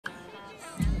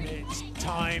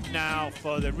time now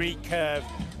for the Recurve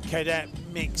cadet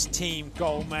mixed team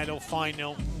gold medal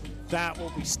final. That will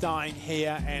be starting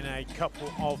here in a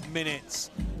couple of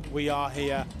minutes. We are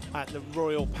here at the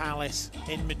Royal Palace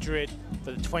in Madrid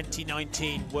for the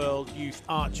 2019 World Youth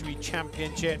Archery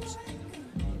Championships.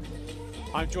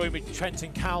 I'm joined with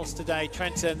Trenton Cowles today.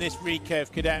 Trenton, this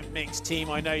Recurve cadet mixed team,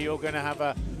 I know you're going to have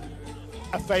a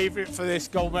favourite for this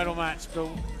gold medal match, but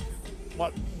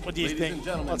what do you think?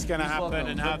 What's going to happen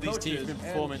and how these teams been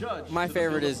performing? My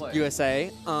favorite is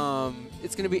USA.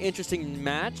 It's going to be an interesting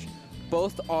match.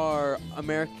 Both are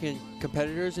American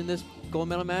competitors in this gold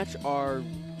medal match.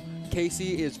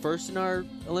 Casey is first in our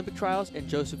Olympic trials and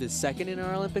Josef is second in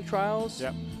our Olympic trials.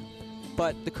 Yep.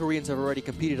 But the Koreans have already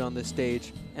competed on this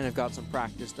stage and have got some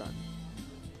practice done,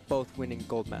 both winning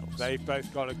gold medals. They've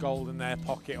both got a gold in their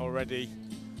pocket already.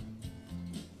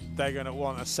 They're going to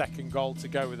want a second gold to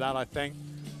go with that, I think.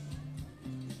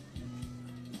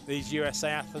 These USA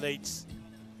athletes,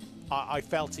 I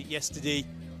felt it yesterday.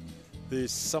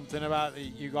 There's something about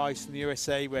you guys from the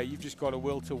USA where you've just got a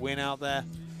will to win out there.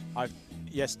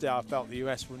 Yesterday I felt the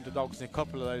US were underdogs in a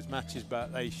couple of those matches,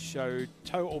 but they showed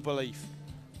total belief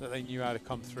that they knew how to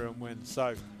come through and win.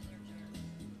 So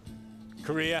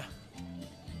Korea,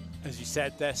 as you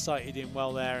said, they're sighted in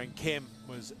well there, and Kim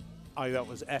was, I thought,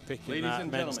 was epic in that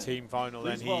men's team final.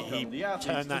 Then he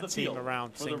turned that team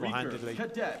around single-handedly.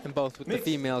 And both with the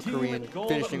female Korean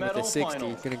finishing with a 60,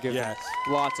 going to give them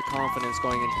lots of confidence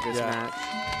going into this match.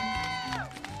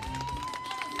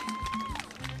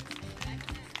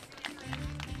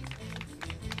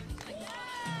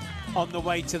 On the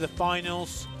way to the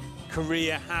finals,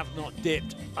 Korea have not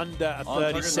dipped under a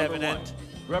 37 end.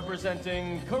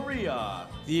 Representing Korea,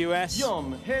 the US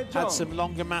Yeom, had some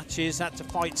longer matches, had to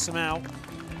fight some out,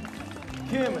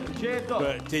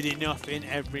 but did enough in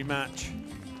every match.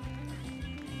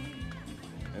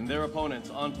 And their opponents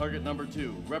on target number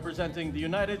 2, representing the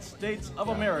United States of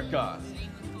America,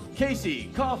 Casey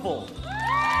Kaufhold,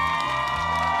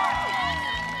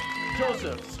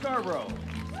 Josef Scarboro.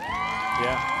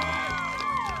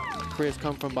 Korea's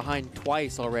come from behind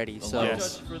twice already, so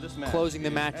closing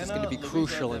the match is going to be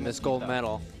crucial in this gold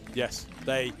medal. Yes,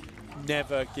 they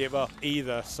never give up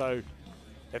either. So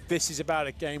if this is about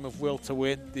a game of will to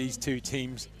win, these two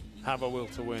teams have a will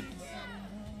to win.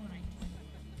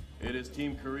 It is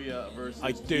Team Korea versus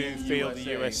I do Team feel USA,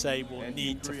 the USA will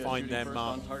need to find their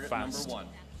mark fast.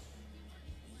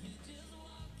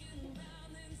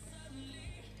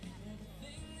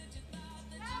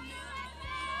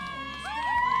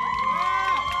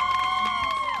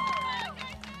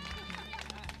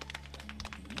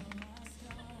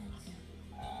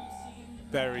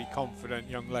 Very confident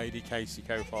young lady, Casey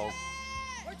Kaufhold.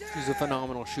 She's a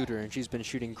phenomenal shooter, and she's been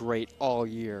shooting great all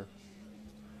year.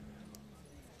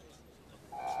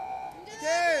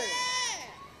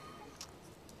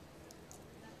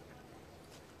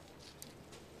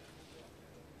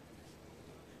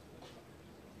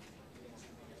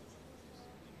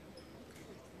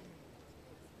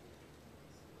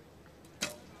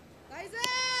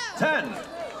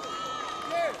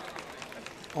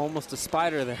 Almost a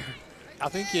spider there. I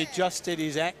think he adjusted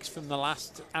his X from the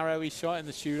last arrow he shot in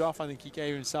the shoot-off. I think he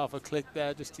gave himself a click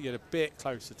there just to get a bit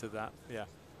closer to that. Yeah.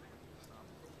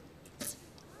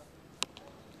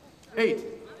 8.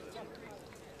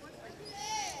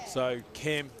 So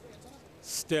Kim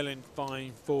still in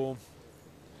fine form.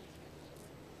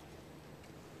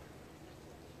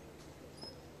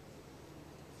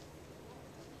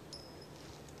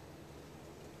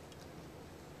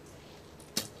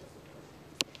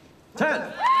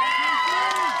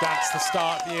 That's the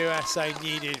start the USA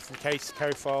needed from Casey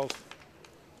Kaufhold.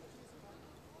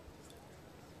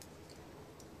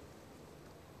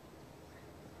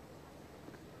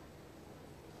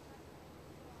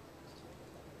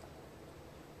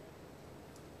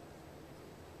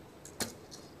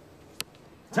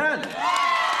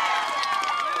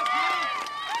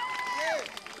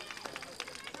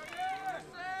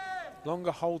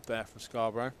 Longer hold there from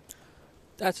Scarboro.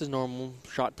 That's his normal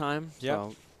shot time,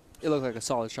 so it looked like a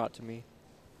solid shot to me.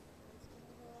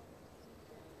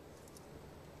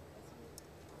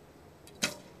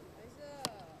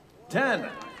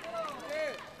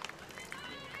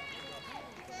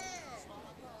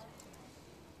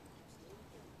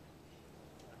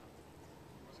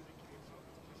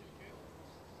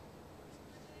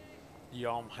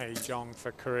 Yeom Hyejeong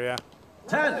for Korea.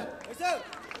 10.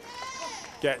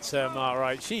 Gets her mark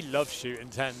right. She loves shooting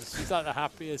 10s. She's like the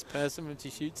happiest person when she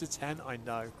shoots a 10, I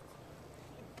know.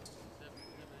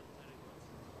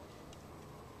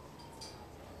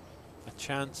 A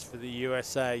chance for the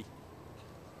USA.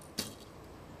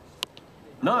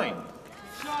 9.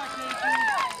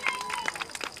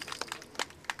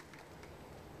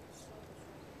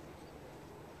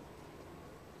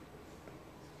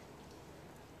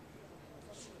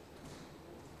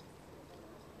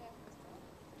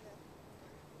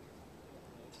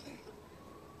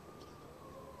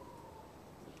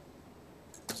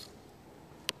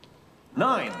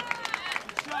 9.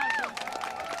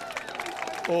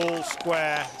 All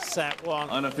square, set one.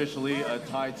 Unofficially, a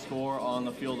tied score on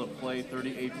the field of play,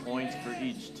 38 points for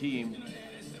each team.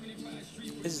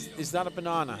 Is that a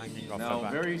banana hanging off Now, her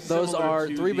back? very Those similar are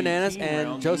to 3 the bananas, team and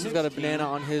round, Josep's the got a mixed team banana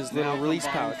on his little now release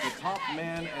combines pouch. The top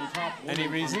man and top woman Any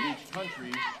reason? from each country,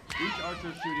 each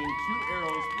archer shooting 2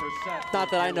 arrows per set.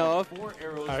 Not that I know of. 4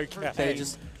 arrows per Okay. team.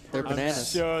 They're per bananas.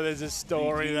 set. Sure, there's a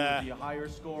story The team there. with the higher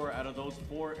score out of those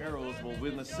 4 arrows will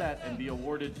win the set and be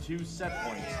awarded 2 set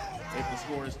points. If the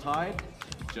score is tied,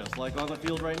 just like on the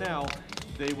field right now,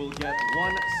 they will get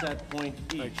 1 set point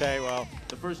each. Okay, well,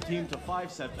 The first team to 5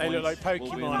 set points they look like will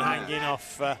win Pokemon the hanging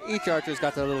off. Each archer's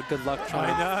got their little good luck charm.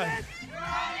 I know.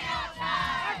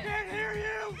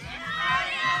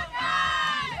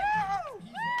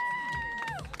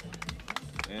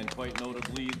 And quite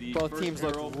notably, the Both first teams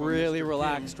arrow look from really Mr.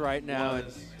 relaxed Kim right now, and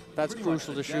was that's pretty much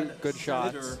crucial to a shoot dead good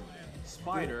shots. center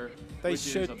Spider, They which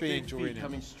should is a be big enjoying feat it.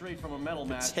 coming straight from a medal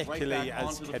match, Particularly right back as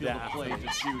onto the field cadet of play to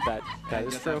athletes. shoot That and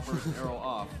is get true. that first arrow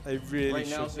off. They really Right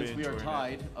now, should be since we are enjoying it.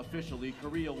 tied, officially,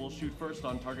 Korea will shoot first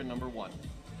on target number 1.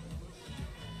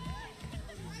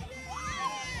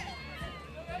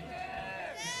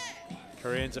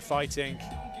 Koreans are fighting.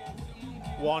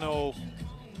 1-1.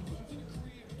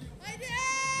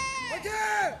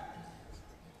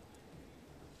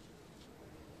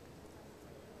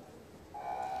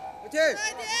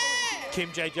 Kim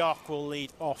Jae-deok will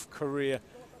lead off Korea.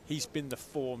 He's been the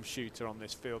form shooter on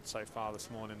this field so far this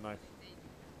morning, though.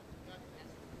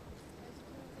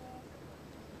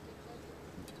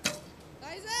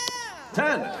 나이스!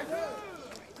 10.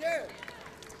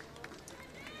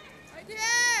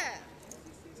 화이팅!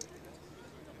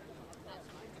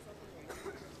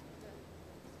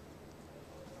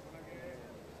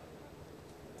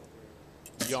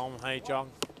 Yeom, Hyejeong.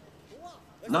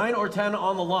 9 or 10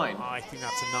 on the line. I think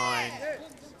that's a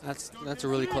 9. That's a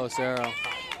really close arrow.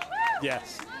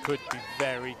 Yes, could be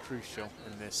very crucial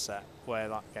in this set where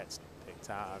that gets picked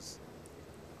out as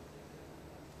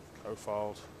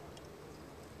Kaufhold.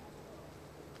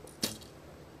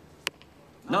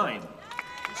 9.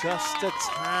 Just a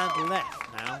tad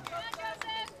left now.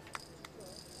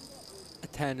 A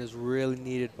 10 is really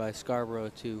needed by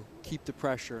Scarboro to keep the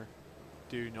pressure.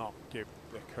 Do not give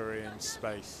the Koreans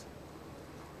space.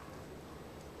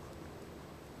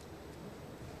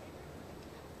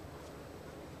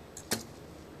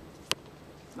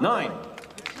 Nine.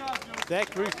 Their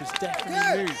group has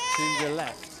definitely moved to the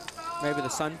left. Maybe the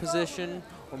sun position,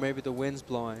 or maybe the wind's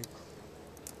blowing.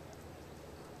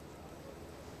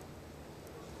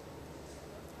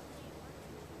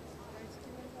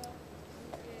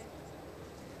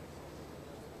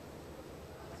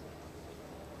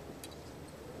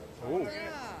 Oh,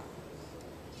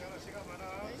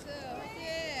 나이스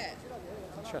화이팅!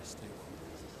 interesting.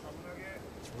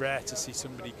 It's rare to see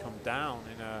somebody come down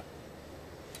in a...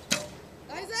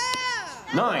 나이스!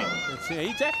 9.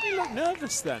 He definitely looked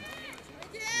nervous then.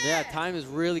 Yeah, time is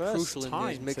really First crucial in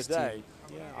these time mixed today.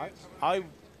 teams. Yeah,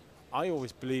 I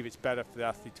always believe it's better for the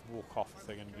athlete to walk off if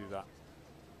they're going to do that.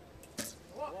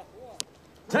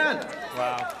 10.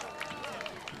 Wow.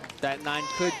 That 9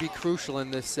 could be crucial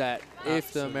in this set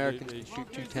if the Americans Absolutely.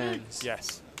 can shoot 2 10s.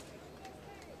 Yes.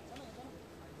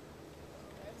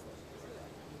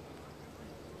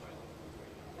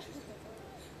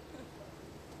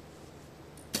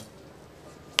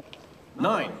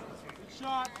 Nine.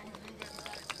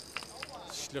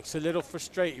 She looks a little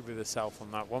frustrated with herself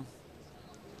on that one.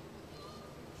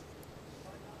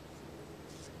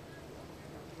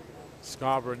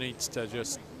 Scarborough needs to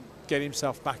just get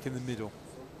himself back in the middle.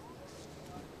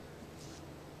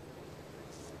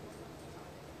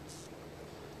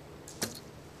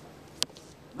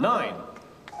 Nine.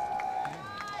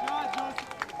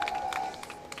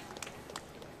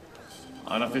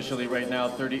 Unofficially right now,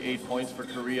 38 points for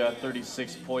Korea,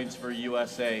 36 points for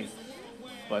USA.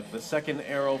 But the second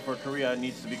arrow for Korea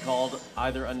needs to be called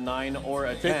either a 9 or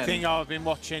a 10. Big thing I've been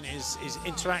watching is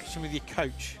interaction with your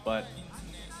coach. But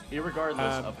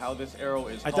irregardless of how this arrow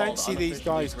is I called, don't see these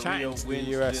guys unofficially, Korea chatting to the wins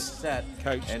US this set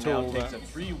coach and at all, now takes but- a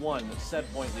 3-1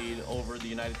 set point lead over the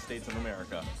United States of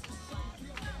America.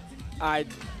 I In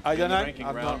don't the know. ranking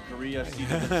I'm round, not. Korea seated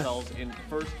themselves in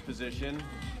first position.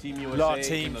 Team USA A lot of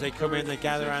in teams, the they come in, third they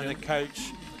gather around the position.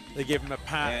 coach, they give him a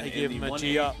pat, And they give in him the a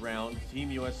G up. 1/8 round,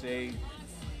 Team USA,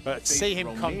 But faced see him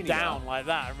come Romania, down like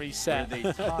that and where reset. they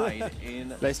tied in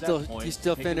They set still, points, he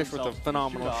still taking finished with a themselves to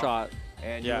phenomenal shoot-off, shot.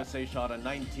 And Yeah. USA shot a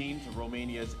 19 to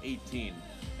Romania's 18.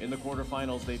 In the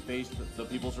quarterfinals, they faced the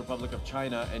People's Republic of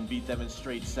China and beat them in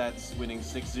straight sets, winning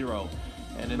 6-0.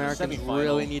 And in the Americans semifinal,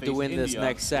 really need to face win this India,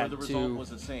 next where set the result to was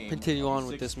the same, continue on a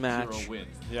with this 6-0 match. win.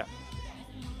 Yeah.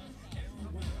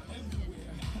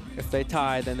 If they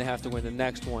tie, then they have to win the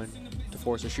next one to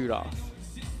force a shoot-off.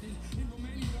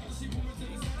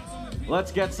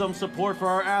 Let's get some support for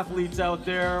our athletes out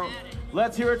there.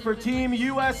 Let's hear it for Team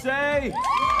USA!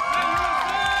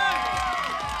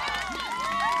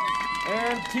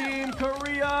 And Team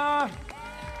Korea!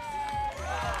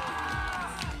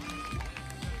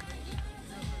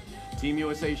 Team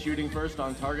USA shooting first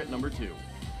on target number 2.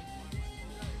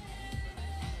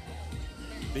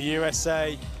 The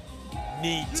USA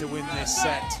need to win this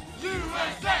set.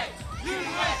 USA!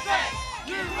 USA!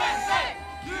 USA!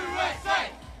 USA!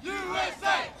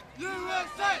 USA!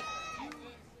 USA!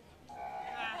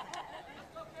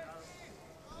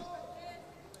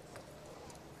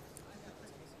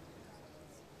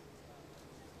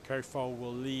 Kaufhold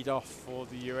will lead off for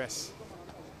the US.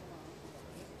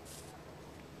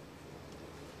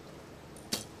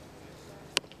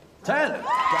 Ten. That's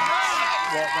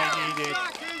what they needed.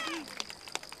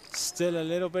 Still a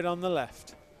little bit on the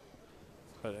left,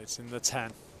 but it's in the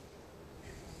 10.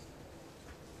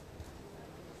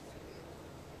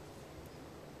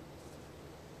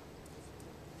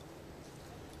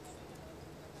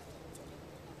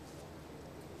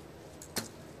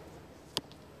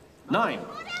 Nine.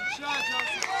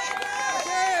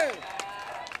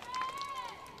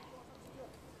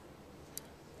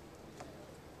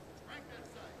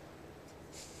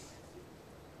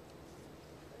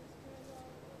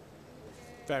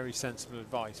 Very sensible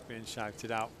advice being shouted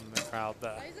out from the crowd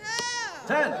there.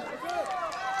 10.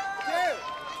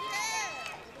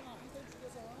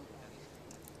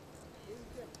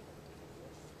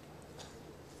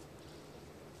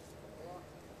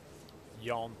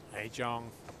 Yeom, Hyejeong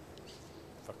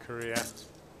for Korea.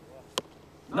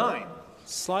 9.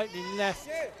 Slightly left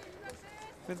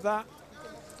with that.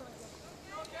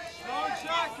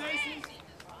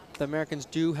 The Americans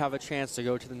do have a chance to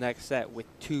go to the next set with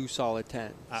 2 solid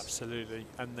 10s. Absolutely,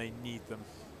 and they need them.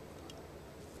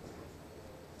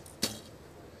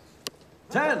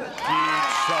 10. Huge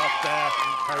shot there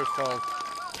from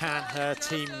Kaufhold. Can her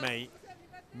teammate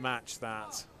match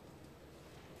that?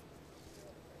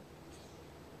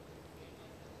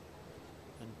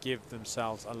 And give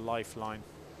themselves a lifeline.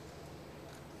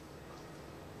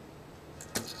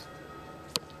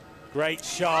 Great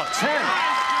shot. 10.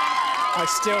 I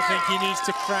still think he needs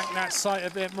to crack that sight a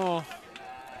bit more.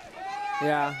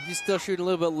 Yeah, he's still shooting a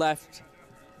little bit left.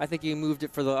 I think he moved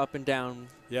it for the up and down.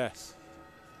 Yes.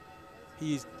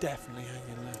 He is definitely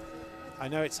hanging low. I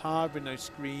know it's hard with no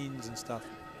screens and stuff.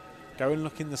 Go and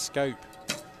look in the scope.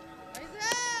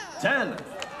 10.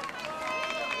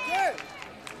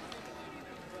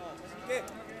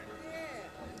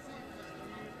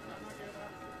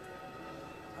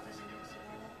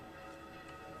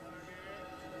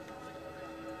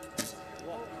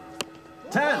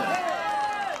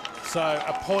 So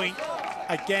a point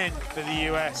again for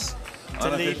the US to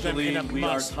lead them in a we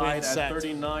are tied must-win at set.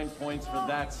 39 points for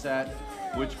that set,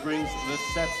 which brings the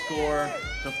set score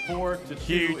to 4-2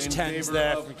 Huge in tens favor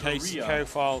there of from Casey Korea.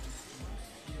 Kaufhold.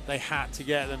 They had to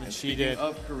get them, and she Speaking did.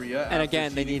 Of Korea, And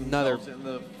again, they need another in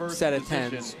the first set of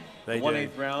position, 10s. They the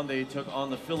 1/8 do. round, they took on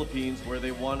the Philippines, where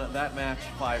they won that match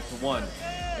 5-1.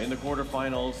 In the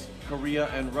quarterfinals, Korea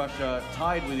and Russia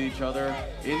tied with each other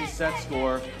in set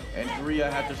score, and Korea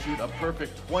had to shoot a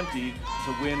perfect 20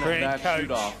 to win Brilliant that coach.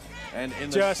 shoot-off. And in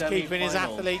the Just keeping his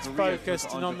semifinals, athletes Korea focused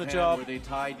took and on the Japan, job. where they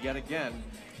tied yet again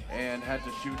and had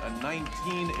to shoot a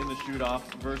 19 in the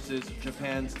shoot-off versus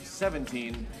Japan's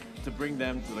 17 to bring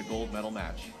them to the gold medal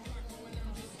match.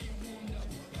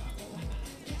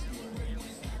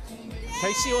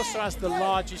 Casey also has the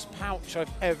largest pouch I've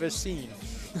ever seen.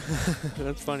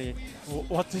 That's funny.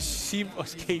 What does she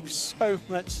must keep so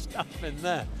much stuff in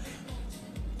there?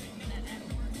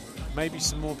 Maybe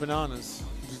some more bananas.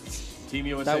 Team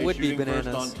USA That would be shooting first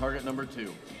bananas. on target number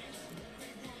 2.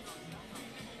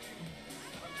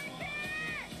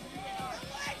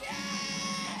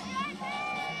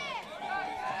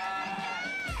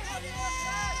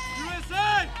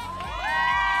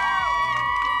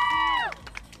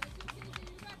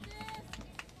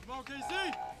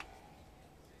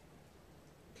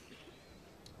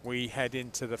 We head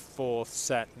into the 4th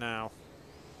set now.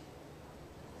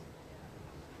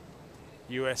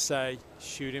 USA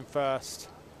shooting first.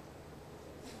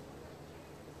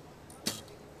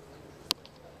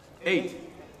 8.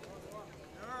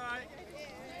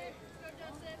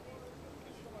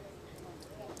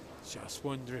 Just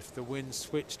wonder if the wind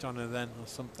switched on her then or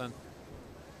something.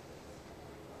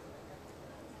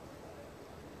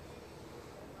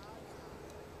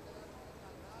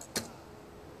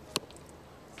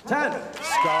 10.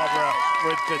 Scarboro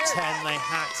with the 10 they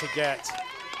had to get.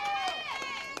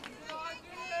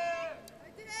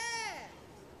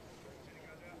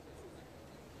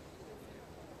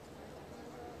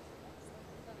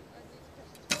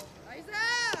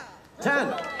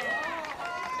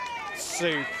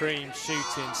 Supreme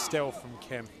shooting still from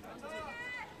Kim.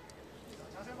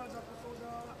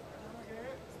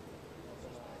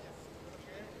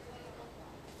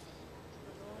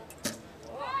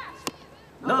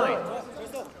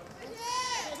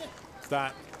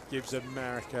 That gives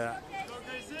America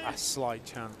a slight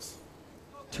chance.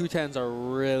 2 10s are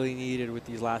really needed with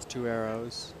these last 2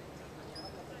 arrows.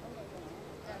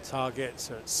 Targets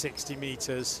are at 60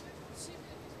 meters.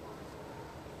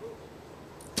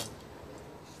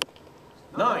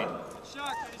 9.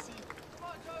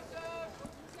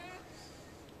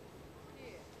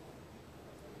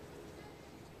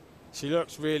 She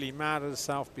looks really mad at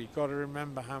herself, but you've got to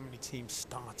remember how many teams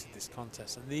started this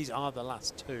contest, and these are the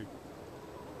last 2.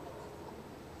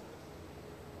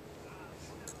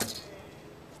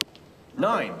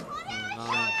 Nine.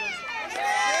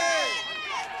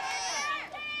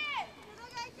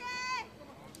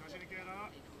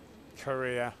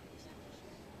 Korea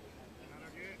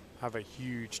have a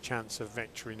huge chance of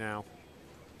victory now.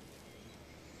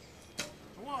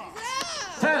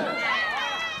 10.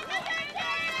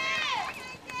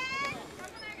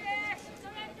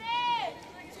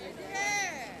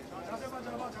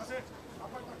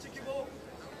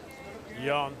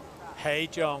 Yeom,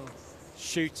 Hyejeong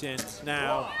shooting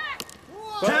now.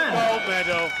 10. Gold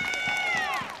medal.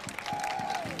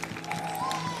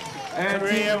 And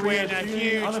Korea Team win a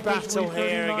huge unofficially battle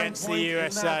here 39 against the points in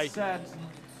USA. that set.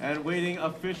 And waiting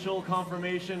official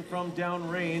confirmation from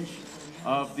downrange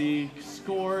of the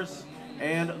scores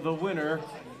and the winner.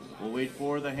 We'll wait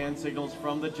for the hand signals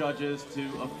from the judges to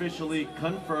officially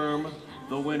confirm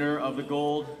the winner of the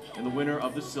gold and the winner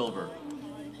of the silver.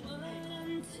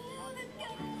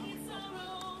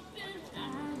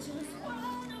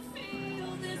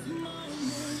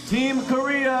 Team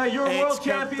Korea, your world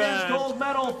champions, gold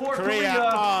medal for Korea Korea.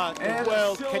 are the and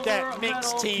World silver Cadet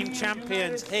Mixed medal, Team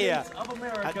Champions here at the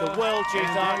America. World Youth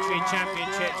And Archery you have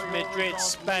Championships, their Madrid, overall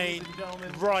Spain, ladies and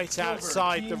gentlemen. right Silver,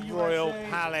 outside the Team Royal USA,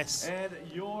 Palace. and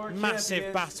your Massive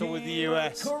champions, battle with the Team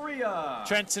US. Korea.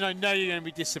 Trenton, I know you're going to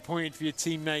be disappointed for your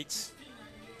teammates.